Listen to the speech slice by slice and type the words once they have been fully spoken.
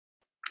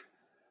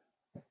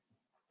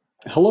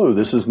Hello,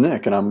 this is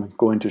Nick, and I'm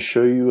going to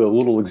show you a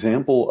little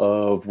example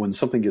of when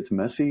something gets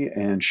messy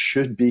and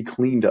should be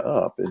cleaned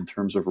up in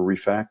terms of a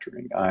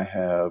refactoring. I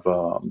have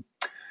a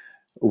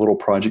little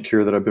project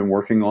here that I've been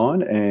working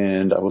on,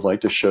 and I would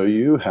like to show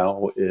you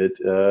how it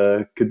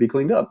could be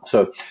cleaned up.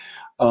 So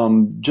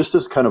just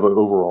as kind of an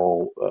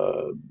overall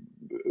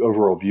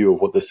view of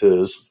what this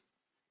is,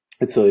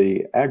 it's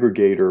a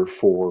aggregator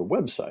for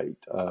website,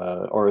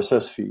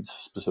 RSS feeds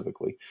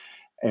specifically.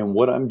 And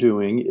what I'm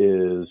doing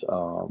is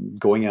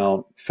going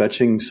out,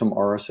 fetching some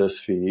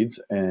RSS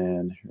feeds,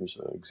 and here's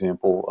an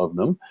example of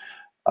them.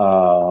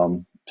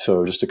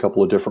 So just a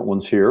couple of different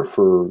ones here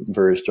for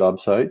various job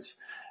sites.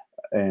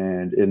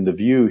 And in the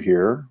view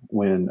here,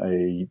 when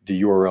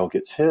the URL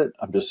gets hit,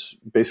 I'm just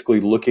basically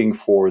looking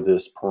for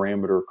this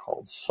parameter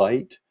called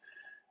site,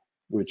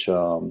 which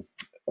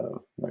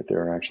right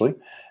there actually.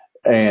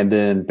 And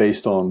then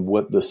based on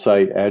what the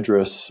site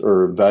address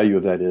or value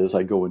of that is,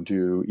 I go and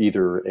do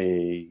either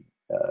a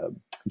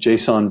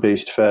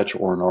JSON-based fetch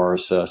or an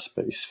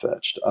RSS-based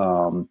fetch.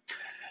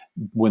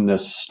 When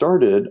this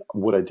started,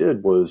 what I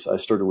did was I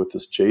started with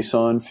this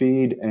JSON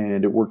feed,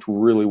 and it worked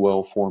really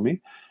well for me.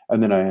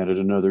 And then I added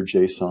another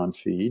JSON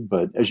feed.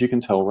 But as you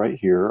can tell right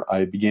here,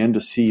 I began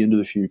to see into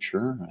the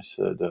future. I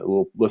said,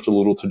 left a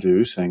little to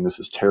do, saying this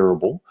is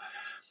terrible.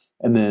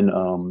 And then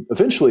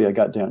eventually I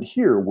got down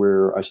here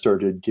where I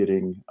started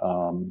getting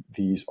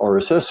these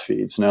RSS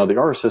feeds. Now, the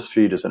RSS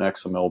feed is an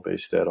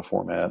XML-based data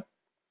format.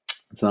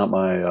 It's not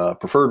my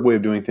preferred way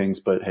of doing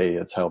things, but hey,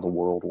 it's how the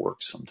world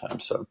works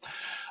sometimes. So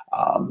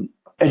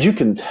as you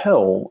can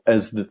tell,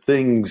 as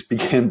things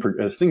began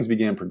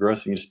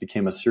progressing, it just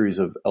became a series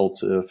of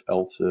else if,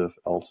 else if,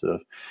 else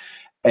if.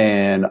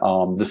 And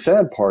the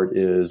sad part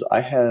is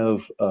I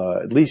have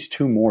at least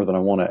two more that I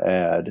want to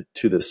add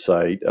to this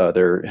site.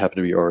 There happen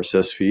to be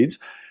RSS feeds.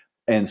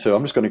 And so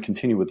I'm just going to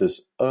continue with this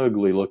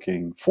ugly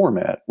looking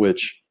format,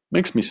 which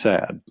makes me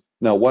sad.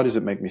 Now, why does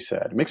it make me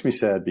sad? It makes me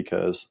sad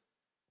because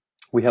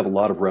we have a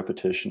lot of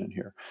repetition in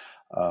here.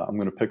 I'm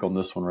going to pick on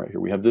this one right here.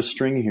 We have this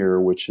string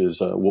here, which is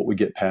what we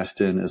get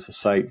passed in as the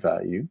site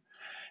value.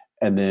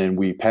 And then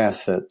we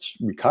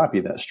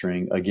copy that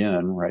string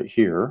again right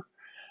here.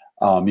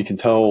 You can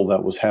tell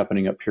that was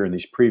happening up here in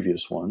these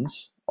previous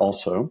ones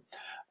also.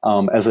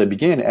 As I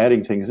began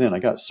adding things in, I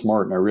got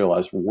smart and I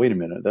realized, well, wait a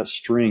minute, that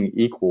string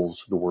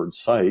equals the word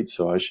site,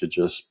 so I should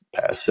just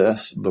pass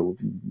the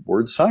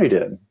word site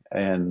in,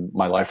 and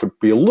my life would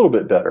be a little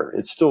bit better.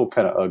 It's still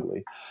kind of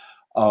ugly.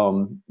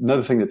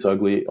 Another thing that's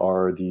ugly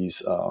are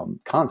these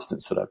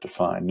constants that I've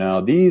defined.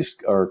 Now, these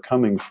are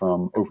coming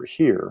from over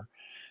here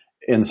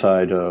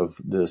inside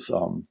of this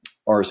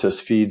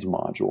RSS feeds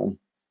module.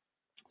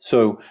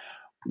 So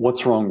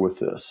what's wrong with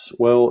this?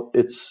 Well,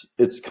 it's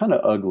kind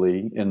of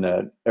ugly in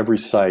that every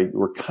site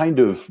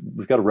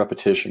we've got a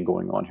repetition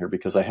going on here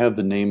because I have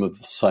the name of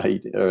the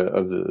site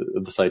of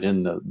the site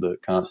in the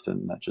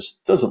constant, and that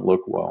just doesn't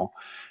look well.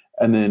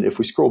 And then if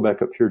we scroll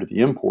back up here to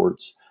the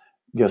imports,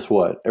 guess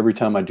what? Every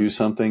time I do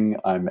something,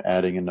 I'm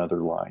adding another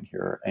line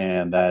here,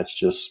 and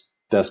that's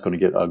going to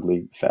get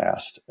ugly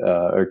fast,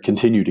 or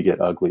continue to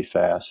get ugly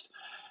fast.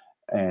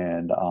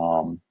 And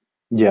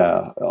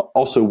yeah,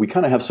 also we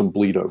kind of have some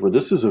bleed over.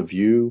 This is a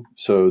view,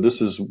 so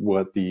this is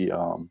what the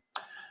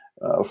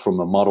from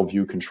a model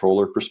view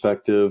controller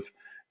perspective,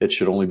 it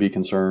should only be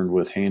concerned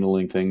with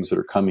handling things that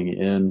are coming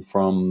in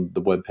from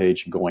the web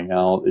page and going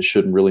out. It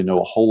shouldn't really know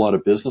a whole lot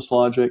of business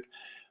logic.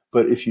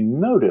 But if you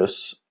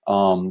notice,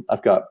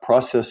 I've got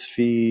process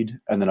feed,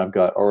 and then I've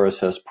got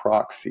RSS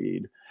proc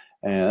feed,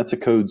 and that's a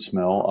code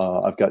smell.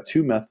 I've got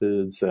two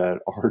methods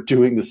that are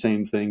doing the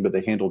same thing, but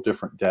they handle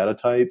different data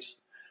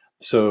types.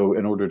 So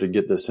in order to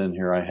get this in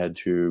here, I had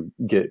to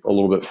get a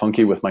little bit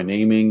funky with my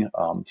naming.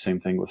 Same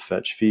thing with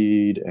fetch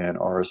feed and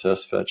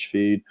RSS fetch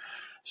feed.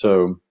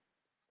 So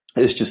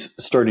it's just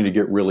starting to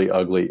get really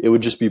ugly. It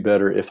would just be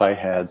better if I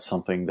had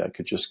something that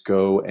could just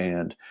go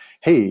and,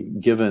 hey,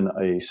 given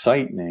a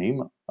site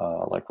name,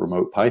 like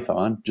remote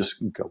Python,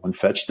 just go and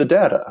fetch the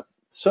data.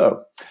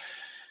 So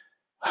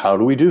how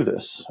do we do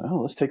this?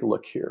 Well, let's take a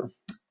look here.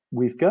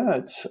 We've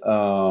got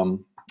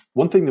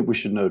one thing that we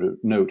should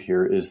note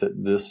here is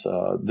that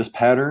this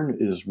pattern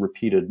is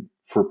repeated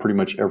for pretty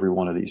much every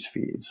one of these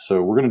feeds.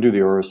 So we're going to do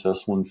the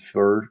RSS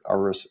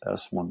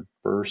one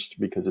first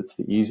because it's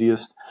the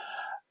easiest.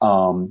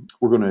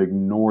 We're going to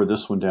ignore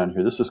this one down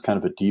here. This is kind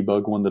of a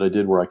debug one that I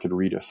did where I could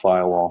read a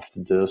file off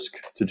the disk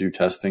to do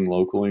testing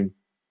locally.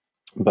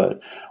 But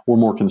we're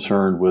more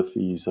concerned with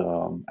these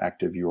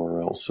active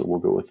URLs, so we'll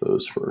go with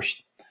those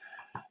first.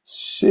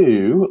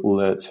 So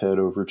let's head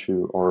over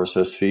to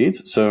RSS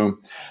feeds. So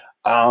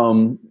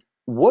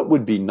what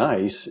would be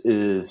nice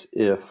is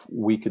if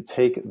we could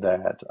take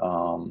that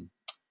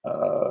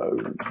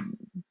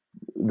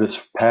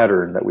this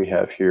pattern that we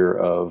have here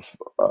of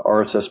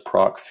RSS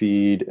proc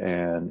feed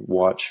and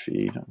watch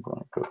feed. I'm going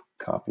to go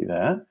copy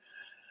that.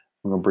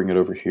 I'm going to bring it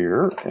over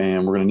here,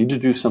 and we're going to need to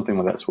do something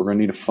with that. So we're going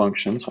to need a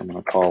function. So I'm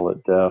going to call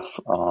it def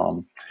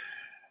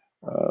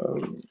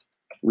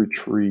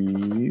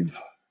retrieve.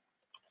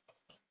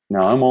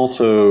 Now I'm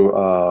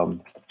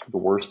also the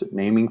worst at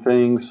naming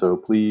things, so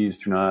please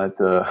do not,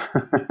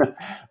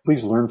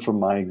 please learn from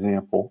my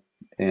example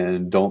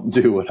and don't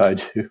do what I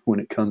do when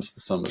it comes to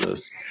some of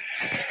this.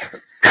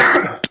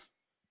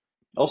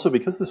 Also,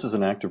 because this is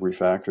an active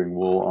refactoring,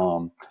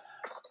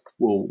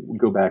 we'll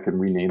go back and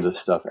rename this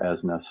stuff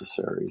as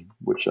necessary,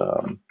 which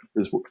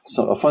is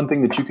a fun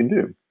thing that you can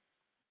do.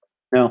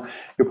 Now,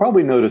 you'll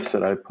probably notice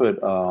that I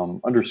put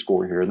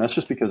underscore here, and that's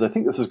just because I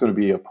think this is going to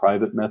be a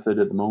private method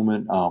at the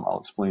moment. I'll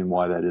explain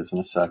why that is in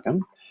a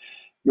second.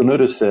 You'll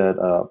notice that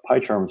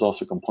PyCharm is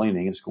also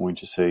complaining. It's going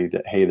to say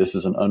that, hey, this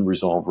is an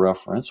unresolved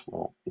reference.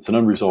 Well, it's an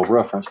unresolved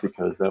reference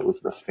because that was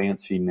the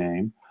fancy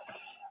name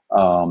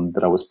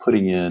that I was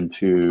putting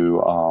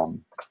into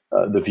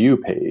the view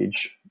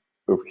page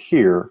over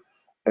here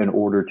in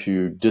order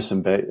to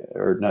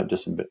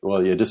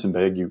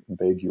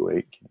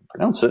disambiguate, can't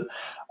pronounce it,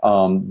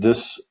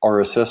 this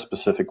RSS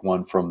specific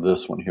one from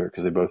this one here,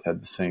 because they both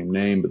had the same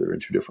name, but they're in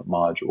two different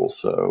modules.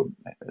 So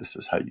this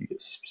is how you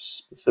get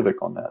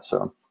specific on that.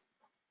 So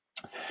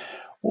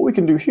what we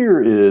can do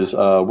here is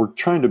we're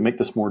trying to make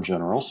this more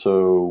general.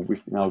 So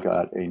we've now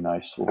got a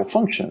nice little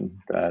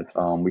function that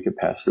we could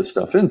pass this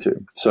stuff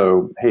into.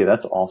 So, hey,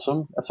 that's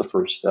awesome. That's a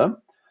first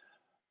step.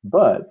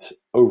 But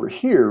over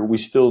here, we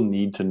still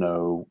need to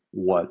know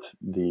what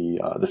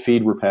the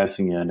feed we're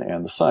passing in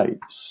and the site.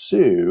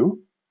 So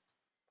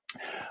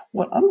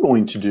what I'm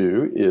going to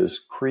do is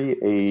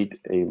create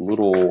a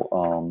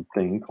little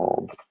thing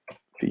called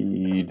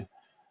feed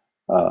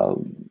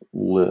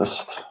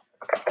list.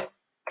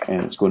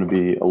 And it's going to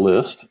be a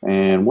list.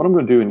 And what I'm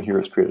going to do in here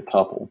is create a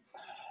tuple.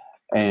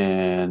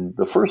 And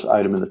the first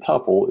item in the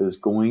tuple is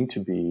going to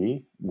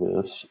be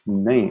this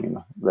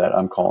name that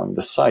I'm calling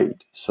the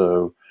site.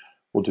 So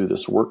we'll do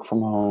this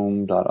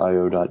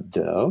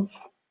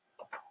workfromhome.io.dev.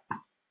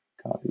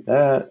 Copy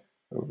that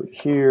over to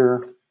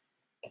here.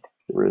 Get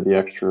rid of the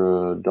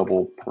extra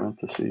double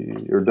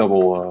parentheses or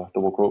double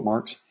quote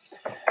marks.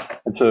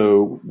 And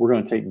so we're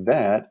going to take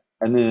that.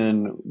 And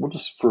then we'll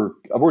just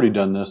I've already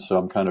done this, so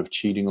I'm kind of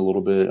cheating a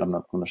little bit. I'm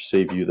not going to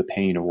save you the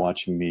pain of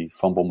watching me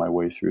fumble my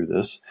way through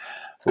this.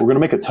 But we're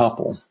going to make a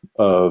tuple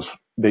of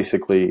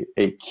basically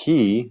a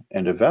key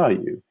and a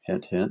value.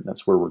 Hint, hint,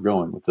 that's where we're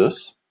going with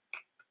this.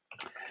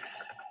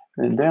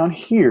 And down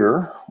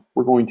here,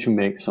 we're going to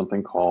make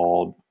something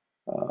called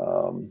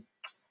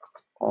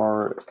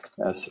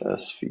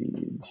RSS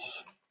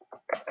feeds.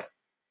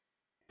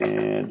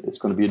 And it's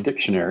going to be a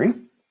dictionary.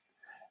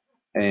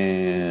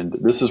 And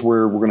this is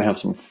where we're going to have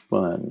some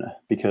fun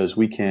because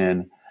we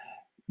can,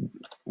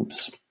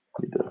 oops, I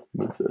need to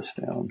move this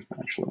down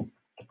actually.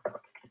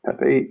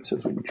 Tab 8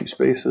 says we need 2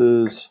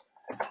 spaces.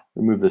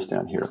 We move this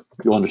down here.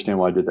 You'll understand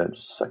why I did that in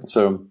just a second.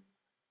 So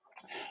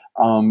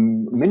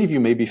many of you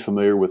may be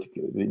familiar with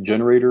the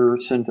generator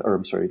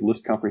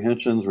list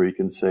comprehensions where you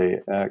can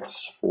say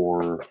X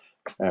for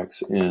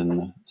X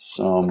in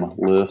some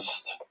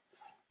list,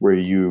 where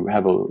you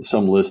have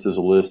some list as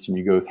a list and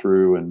you go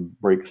through and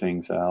break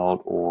things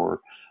out,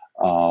 or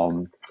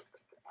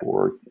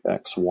for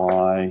X,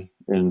 Y.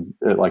 And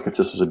like if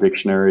this was a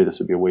dictionary, this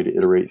would be a way to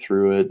iterate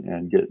through it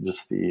and get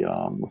just the,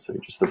 let's say,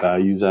 just the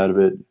values out of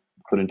it,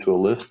 put into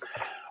a list.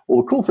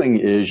 Well, the cool thing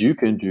is you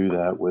can do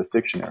that with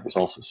dictionaries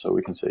also. So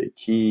we can say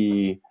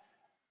key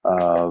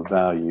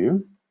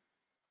value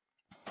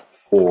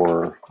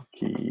for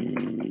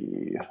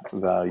key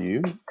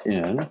value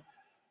in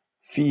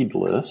feed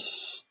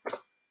list.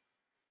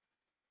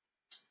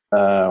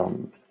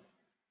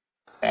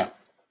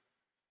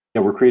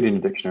 We're creating a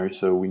dictionary,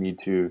 so we need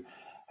to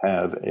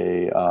have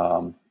a,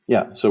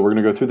 so we're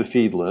going to go through the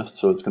feed list.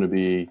 So it's going to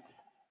be,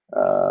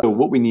 so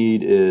what we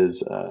need is,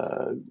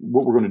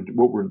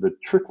 the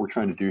trick we're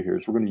trying to do here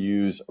is we're going to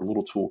use a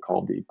little tool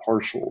called the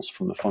partials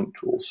from the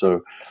functools.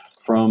 So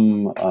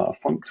from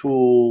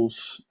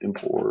functools,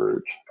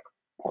 import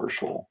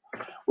partial,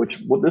 which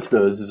what this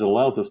does is it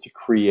allows us to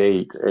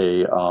create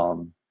a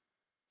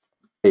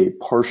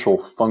partial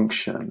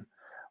function,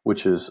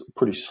 which is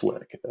pretty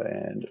slick.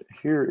 And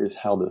here is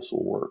how this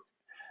will work.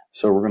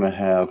 So we're going to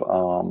have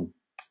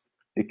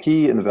a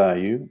key and a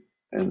value,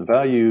 and the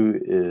value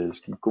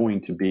is going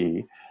to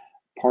be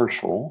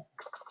partial.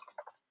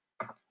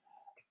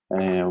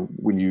 And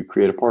when you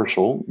create a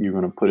partial, you're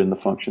going to put in the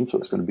function. So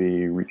it's going to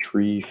be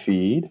retrieve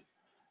feed,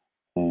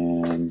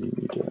 and you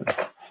need to,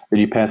 then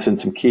you pass in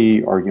some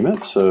key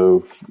arguments.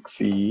 So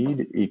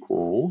feed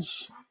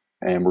equals,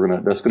 and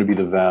that's going to be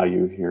the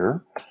value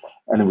here.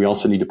 And then we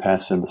also need to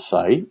pass in the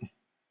site.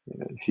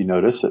 If you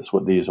notice, that's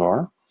what these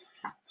are.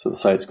 So the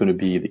site's going to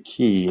be the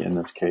key in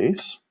this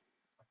case.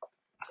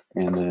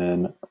 And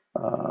then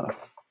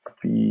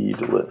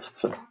feed list.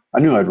 So I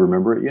knew I'd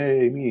remember it.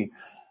 Yay, me.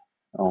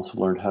 I also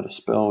learned how to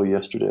spell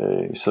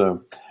yesterday.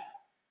 So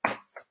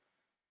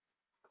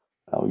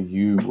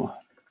value.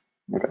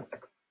 Okay.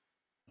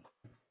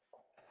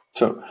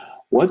 So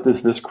what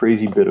does this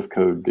crazy bit of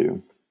code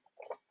do?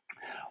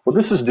 What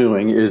this is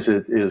doing is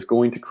it is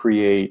going to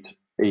create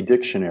a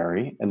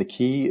dictionary, and the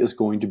key is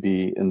going to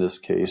be, in this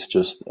case,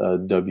 just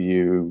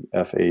wfh.io.dev,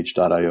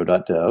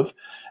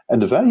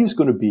 and the value is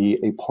going to be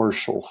a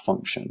partial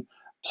function.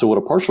 So what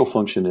a partial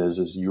function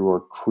is you are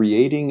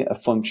creating a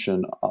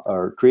function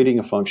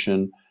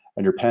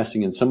and you're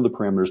passing in some of the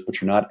parameters,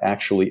 but you're not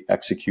actually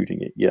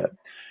executing it yet.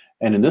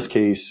 And in this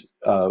case,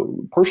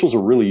 partials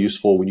are really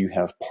useful when you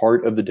have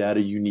part of the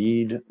data you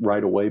need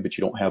right away, but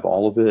you don't have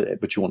all of it,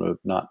 but you want to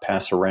not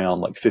pass around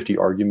like 50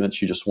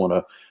 arguments. You just want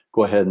to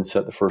go ahead and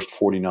set the first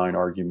 49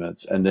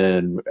 arguments. And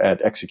then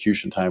at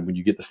execution time, when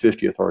you get the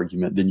 50th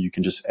argument, then you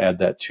can just add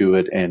that to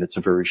it. And it's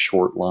a very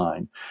short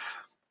line.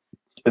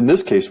 In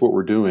this case, what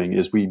we're doing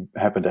is we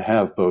happen to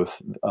have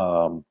both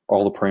all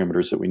the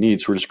parameters that we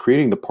need. So we're just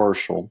creating the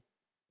partial,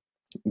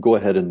 go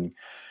ahead and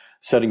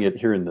setting it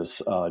here in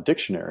this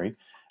dictionary.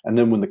 And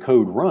then when the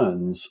code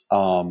runs,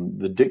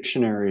 the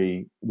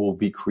dictionary will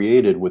be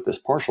created with this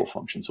partial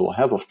function. So we'll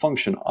have a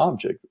function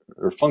object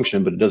or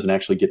function, but it doesn't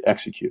actually get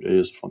executed. It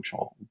is a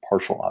functional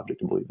partial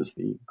object, I believe is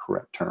the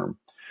correct term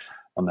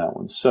on that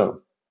one.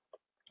 So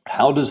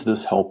how does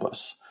this help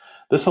us?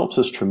 This helps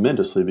us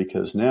tremendously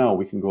because now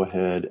we can go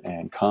ahead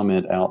and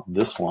comment out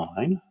this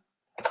line.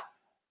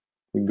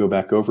 We can go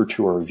back over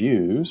to our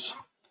views.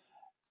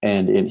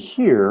 And in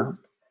here,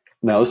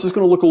 now this is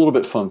going to look a little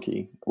bit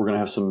funky. We're going to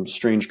have some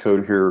strange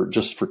code here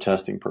just for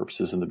testing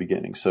purposes in the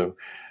beginning. So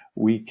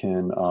we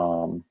can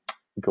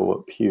go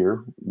up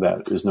here.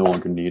 That is no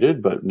longer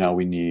needed, but now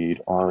we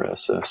need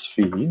RSS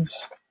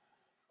feeds.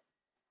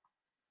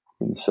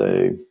 We can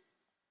say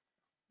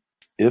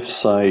if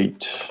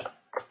site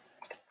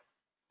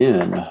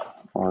in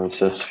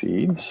RSS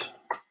feeds.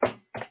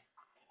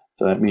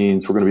 So that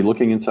means we're going to be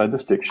looking inside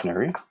this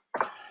dictionary,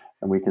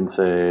 and we can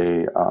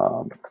say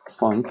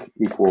func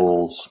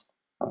equals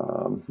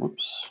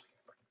RSS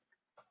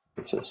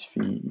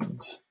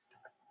feeds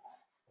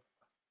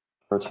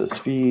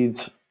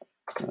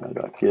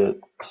dot get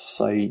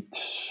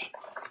site.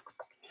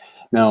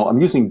 Now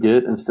I'm using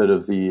get instead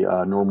of the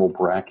normal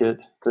bracket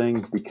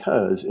thing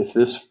because if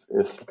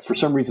for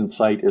some reason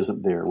site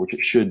isn't there, which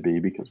it should be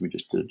because we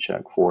just did a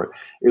check for it,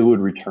 it would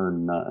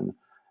return none.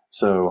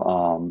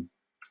 So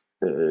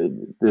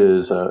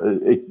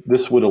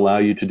this would allow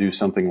you to do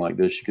something like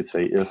this. You could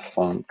say if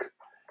func,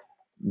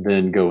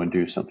 then go and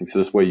do something. So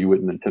this way you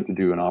wouldn't attempt to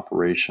do an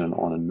operation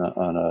on a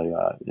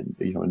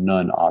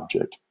none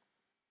object.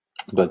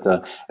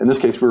 But in this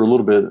case, we're a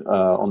little bit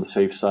on the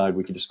safe side.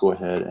 We could just go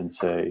ahead and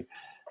say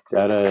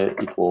data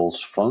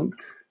equals func,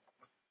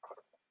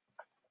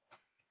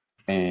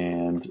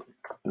 and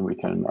we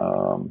can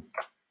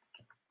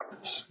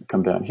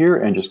come down here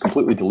and just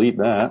completely delete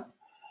that.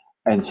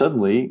 And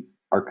suddenly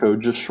our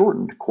code just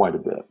shortened quite a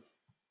bit.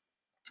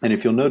 And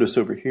if you'll notice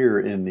over here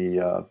in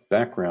the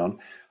background,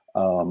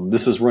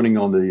 this is running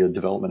on the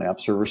development app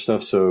server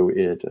stuff. So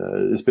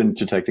it's been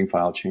detecting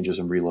file changes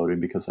and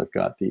reloading because I've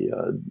got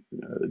the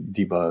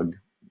debug.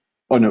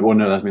 Oh, no, well,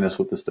 no, I mean, that's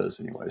what this does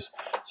anyways.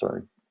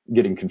 Sorry,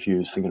 getting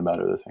confused, thinking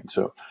about other things.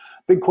 So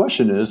big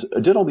question is, I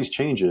did all these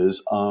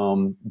changes.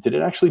 Did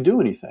it actually do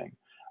anything?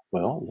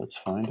 Well, let's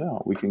find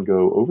out. We can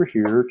go over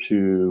here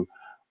to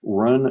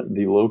run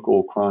the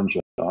local cron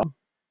job,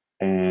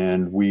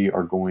 and we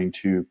are going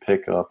to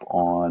pick up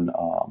on,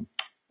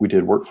 we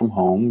did work from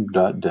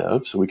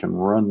home.dev, so we can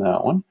run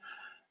that one.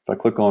 If I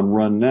click on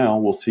run now,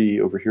 we'll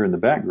see over here in the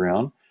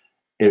background,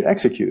 it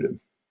executed.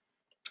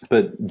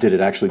 But did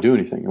it actually do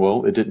anything?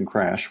 Well, it didn't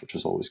crash, which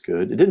is always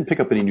good. It didn't pick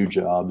up any new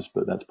jobs,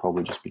 but that's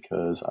probably just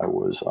because I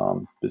was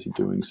busy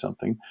doing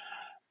something.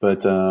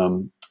 But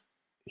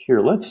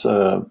here, let's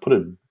put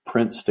a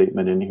print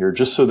statement in here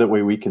just so that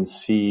way we can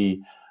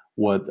see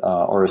what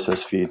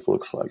RSS feeds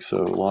looks like.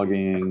 So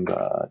logging,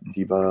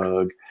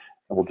 debug, and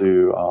we'll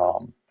do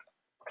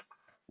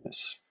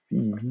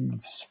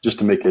feeds just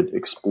to make it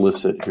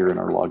explicit here in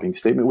our logging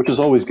statement, which is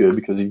always good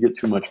because if you get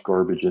too much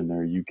garbage in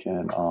there, you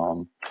can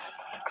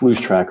lose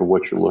track of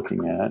what you're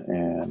looking at.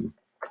 And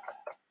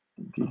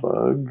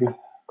debug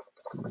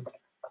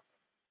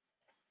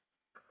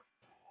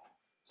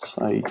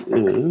site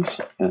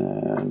is,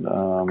 and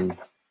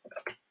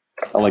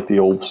I like the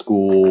old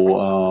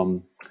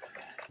school,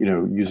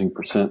 using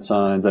percent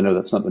signs. I know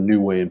that's not the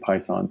new way in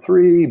Python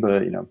 3,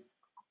 but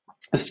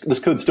this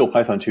code's still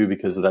Python 2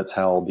 because that's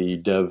how the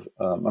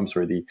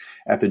the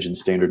app engine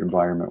standard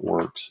environment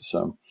works.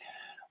 So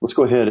let's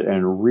go ahead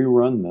and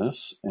rerun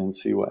this and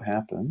see what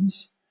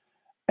happens.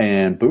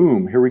 And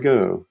boom, here we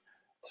go.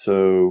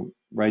 So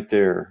right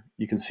there,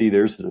 you can see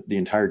there's the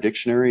entire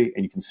dictionary,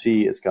 and you can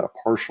see it's got a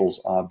partials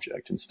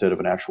object instead of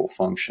an actual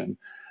function.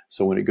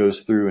 So when it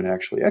goes through and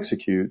actually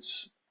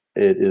executes,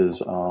 it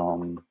is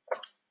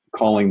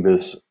calling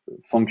this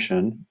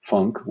function,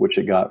 func, which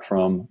it got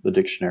from the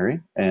dictionary,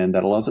 and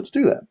that allows it to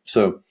do that.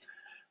 So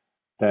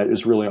that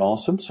is really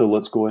awesome. So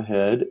let's go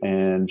ahead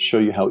and show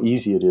you how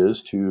easy it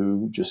is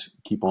to just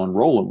keep on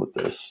rolling with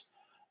this.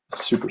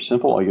 It's super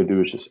simple. All you gotta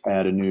do is just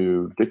add a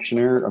new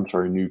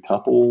new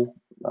tuple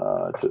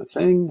to the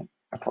thing.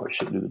 I probably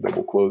shouldn't do the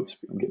double quotes.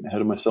 I'm getting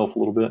ahead of myself a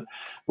little bit.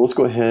 But let's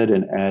go ahead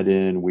and add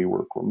in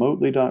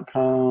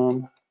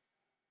weworkremotely.com.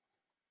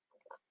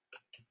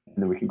 And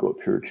then we can go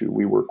up here to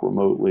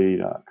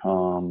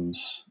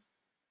weworkremotely.com's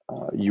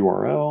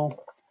URL.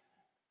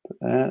 Put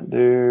that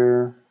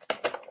there.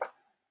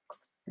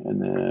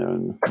 And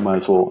then might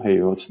as well,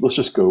 hey, let's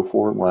just go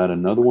for it. We'll add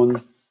another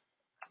one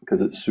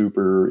because it's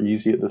super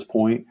easy at this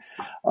point.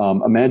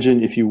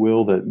 Imagine, if you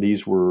will, that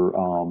these were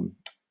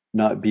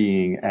not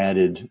being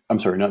added,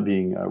 not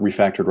being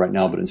refactored right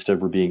now, but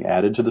instead were being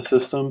added to the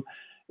system.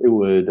 It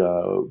would,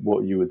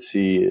 what you would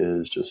see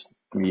is just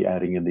me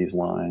adding in these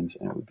lines,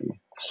 and it would be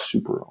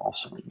super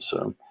awesome.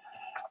 So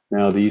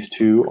now these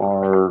two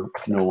are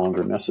no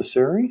longer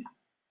necessary.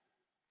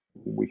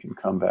 We can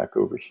come back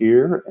over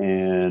here,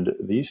 and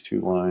these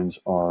two lines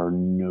are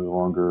no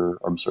longer,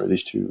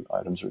 these two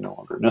items are no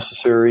longer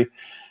necessary.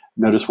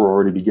 Notice we're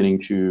already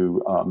beginning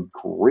to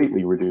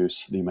greatly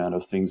reduce the amount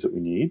of things that we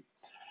need.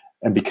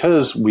 And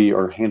because we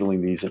are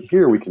handling these in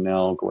here, we can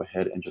now go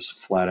ahead and just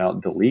flat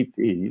out delete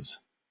these,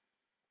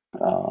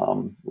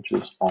 which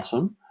is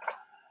awesome.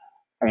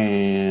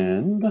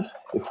 And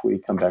if we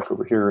come back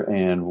over here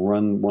and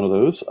run one of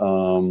those,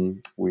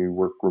 we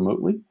work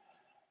remotely,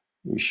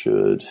 we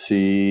should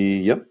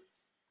see, yep,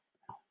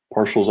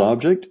 partials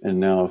object. And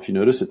now if you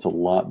notice, it's a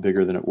lot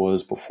bigger than it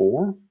was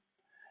before.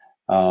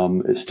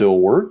 It still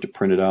worked. It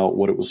printed out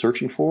what it was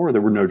searching for.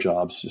 There were no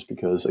jobs, just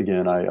because,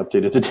 again, I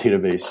updated the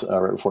database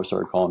right before I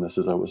started calling this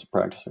as I was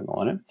practicing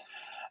on it.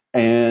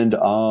 And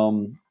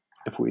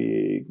if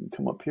we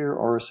come up here,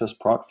 RSS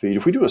proc feed,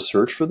 if we do a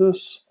search for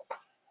this,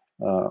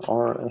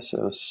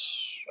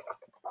 RSS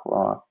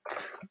proc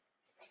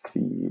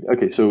feed.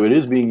 Okay, so it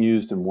is being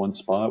used in one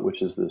spot,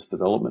 which is this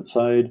development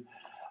side.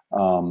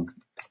 I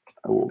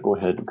will go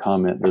ahead and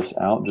comment this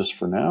out just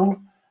for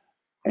now.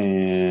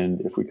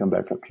 And if we come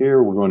back up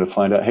here, we're going to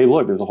find out, hey,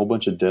 look, there's a whole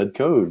bunch of dead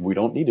code we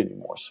don't need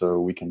anymore. So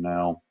we can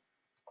now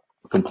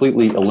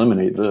completely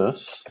eliminate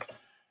this.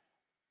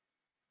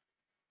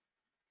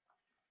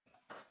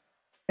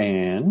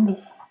 And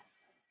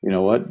you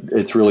know what?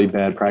 It's really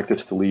bad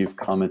practice to leave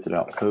commented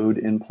out code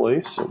in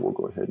place. So we'll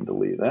go ahead and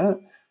delete that.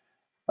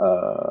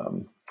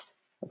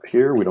 Up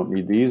here, we don't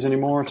need these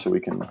anymore, so we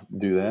can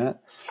do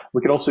that.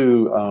 We could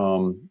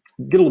also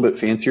get a little bit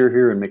fancier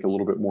here and make a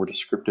little bit more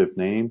descriptive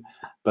name.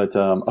 But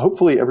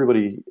hopefully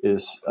everybody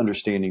is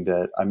understanding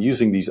that I'm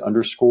using these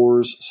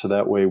underscores, so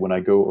that way when I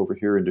go over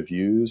here into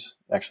views,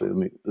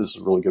 actually, this is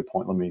a really good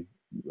point. Let me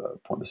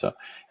point this out.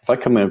 If I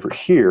come over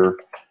here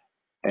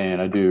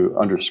and I do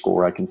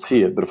underscore, I can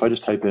see it. But if I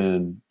just type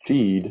in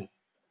feed,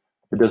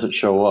 it doesn't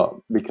show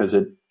up because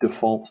it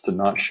defaults to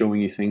not showing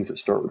you things that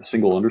start with a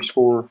single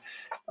underscore.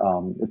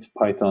 It's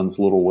Python's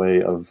little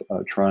way of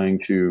trying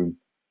to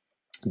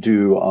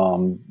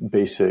do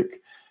basic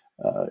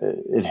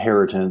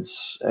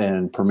inheritance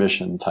and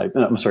permission type.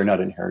 I'm sorry, not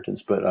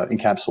inheritance, but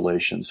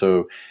encapsulation.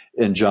 So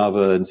in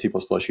Java and C++,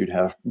 you'd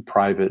have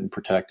private and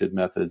protected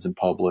methods and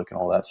public and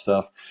all that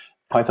stuff.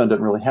 Python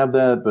doesn't really have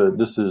that, but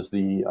this is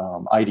the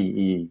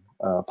IDE,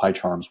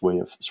 PyCharm's way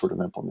of sort of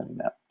implementing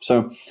that.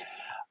 So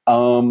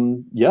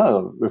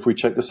yeah, if we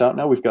check this out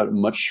now, we've got a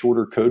much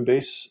shorter code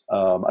base.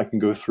 I can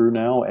go through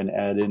now and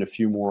add in a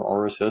few more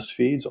RSS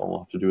feeds. All I'll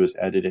have to do is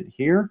add it in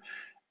here.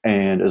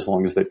 And as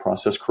long as they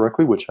process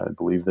correctly, which I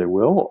believe they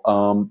will,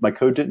 my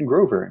code didn't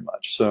grow very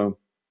much. So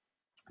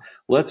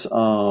let's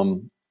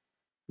come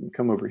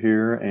over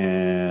here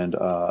and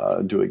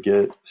do a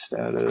get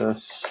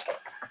status.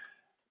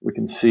 We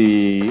can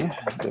see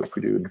that if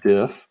we do a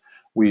diff,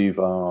 we've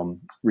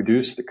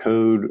reduced the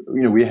code.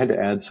 You know, we had to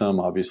add some,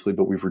 obviously,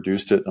 but we've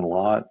reduced it a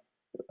lot.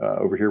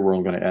 Over here, we're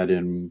only going to add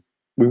in,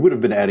 we would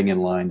have been adding in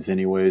lines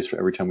anyways for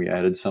every time we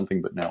added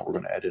something, but now we're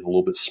going to add in a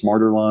little bit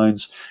smarter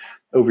lines.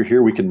 Over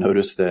here, we can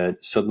notice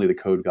that suddenly the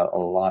code got a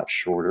lot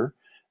shorter,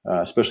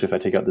 especially if I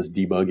take out this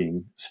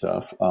debugging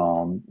stuff,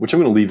 which I'm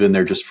going to leave in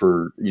there just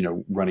for, you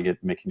know, running it,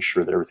 making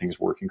sure that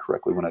everything's working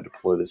correctly when I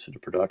deploy this into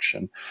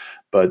production.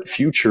 But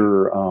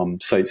future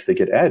sites that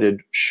get added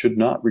should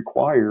not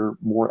require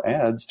more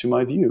adds to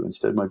my view.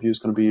 Instead, my view is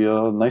going to be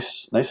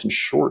nice and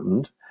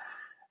shortened.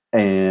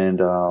 And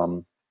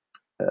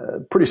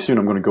pretty soon,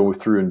 I'm going to go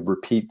through and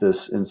repeat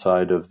this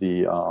inside of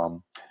the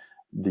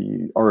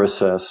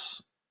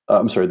RSS. The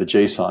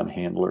JSON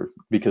handler,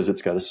 because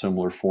it's got a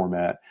similar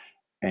format,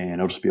 and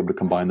I'll just be able to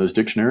combine those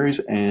dictionaries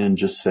and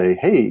just say,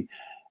 hey,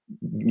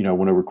 you know,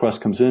 when a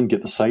request comes in,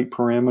 get the site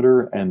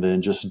parameter, and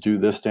then just do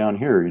this down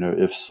here. You know,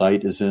 if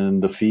site is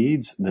in the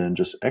feeds, then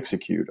just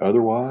execute.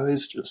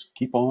 Otherwise, just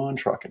keep on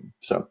trucking.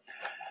 So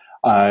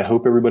I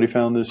hope everybody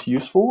found this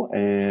useful,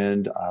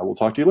 and I will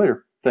talk to you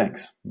later.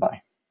 Thanks.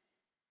 Bye.